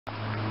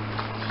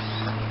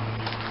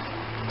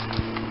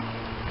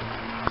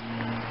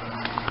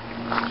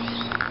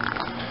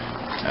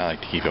I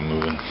like to keep them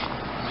moving.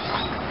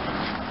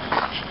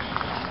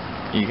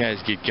 You guys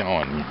get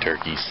going, you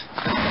turkeys.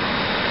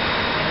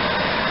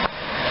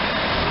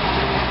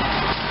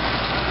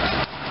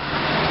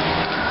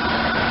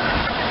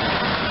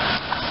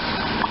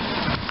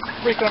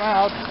 Freak them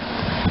out.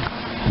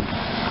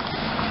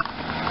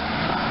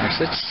 They're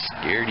such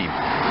scaredy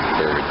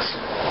birds.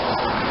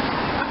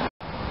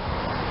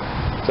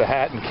 It's a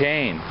hat and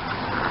cane.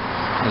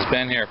 It's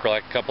been here for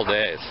like a couple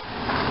days.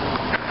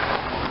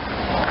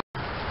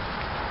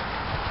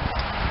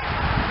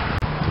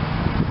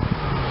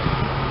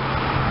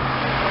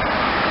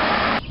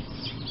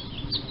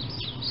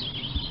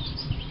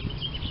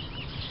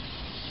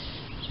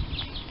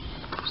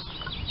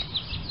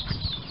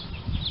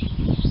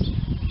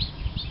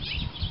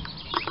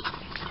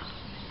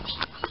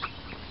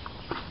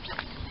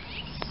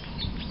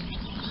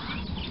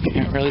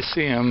 Can't really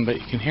see them, but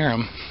you can hear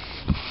them.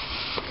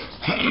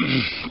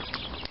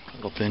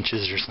 Little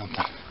finches or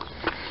something.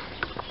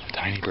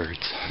 Tiny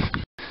birds.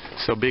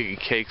 So Big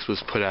at Cakes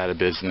was put out of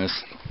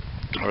business,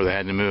 or they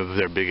had to move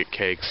their Big at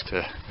Cakes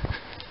to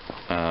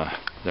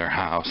their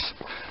house.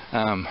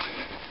 I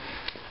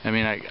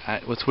mean,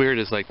 what's weird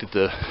is, like, did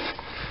the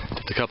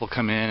couple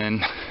come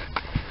in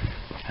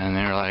and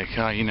they were like,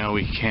 oh, you know,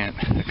 we can't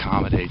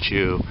accommodate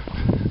you.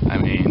 I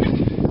mean,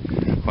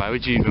 why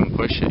would you even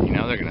push it? You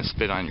know they're gonna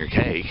spit on your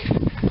cake.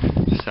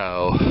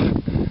 So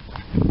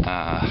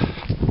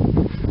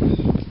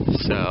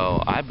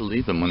I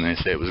believe them when they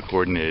say it was a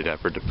coordinated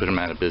effort to put them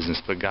out of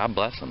business, but God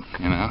bless them,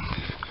 you know.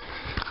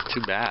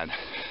 Too bad.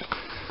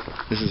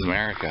 This is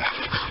America.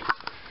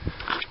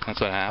 That's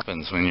what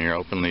happens when you're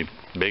openly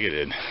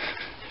bigoted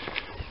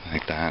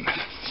like that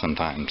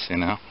sometimes, you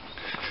know.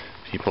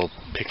 People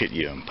pick at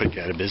you and put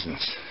you out of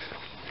business.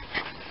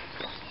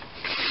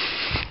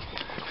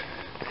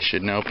 They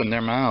shouldn't open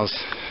their mouths.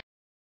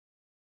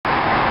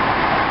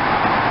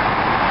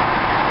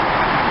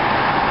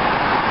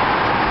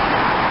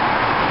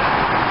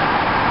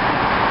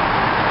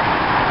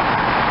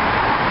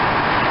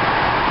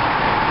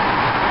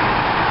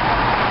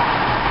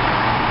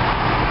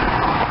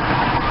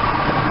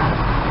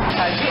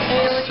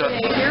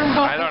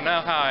 I don't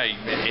know how I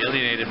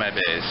alienated my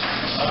base.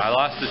 I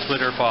lost a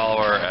Twitter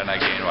follower and I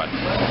gained one.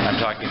 I'm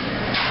talking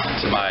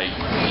to my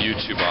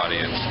YouTube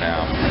audience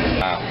now.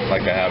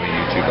 Like I have a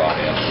YouTube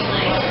audience.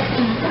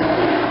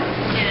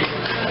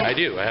 I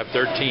do. I have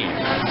 13.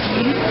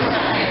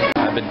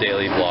 I've been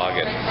daily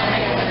vlogging.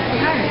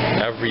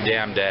 Every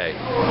damn day.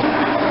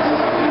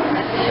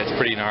 It's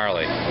pretty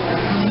gnarly.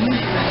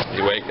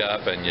 You wake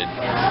up and you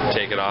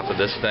take it off of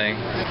this thing.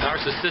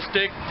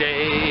 Narcissistic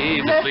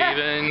Dave is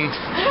leaving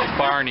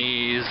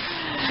Barney's.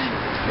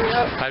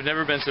 I've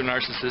never been so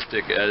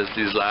narcissistic as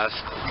these last,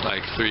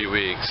 like, 3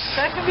 weeks.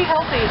 That could be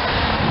healthy.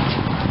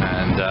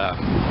 And,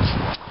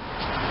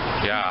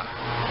 yeah.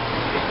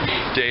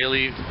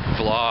 Daily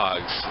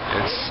vlogs.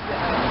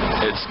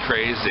 It's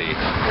crazy.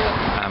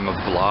 I'm a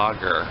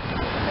vlogger.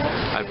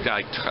 I've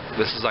got,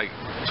 this is like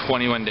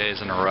 21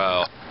 days in a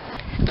row.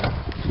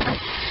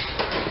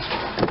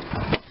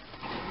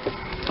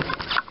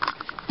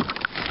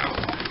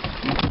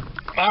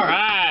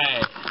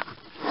 Alright,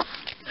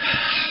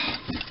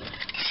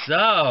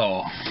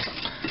 so,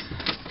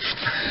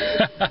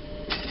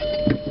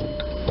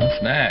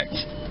 what's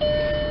next?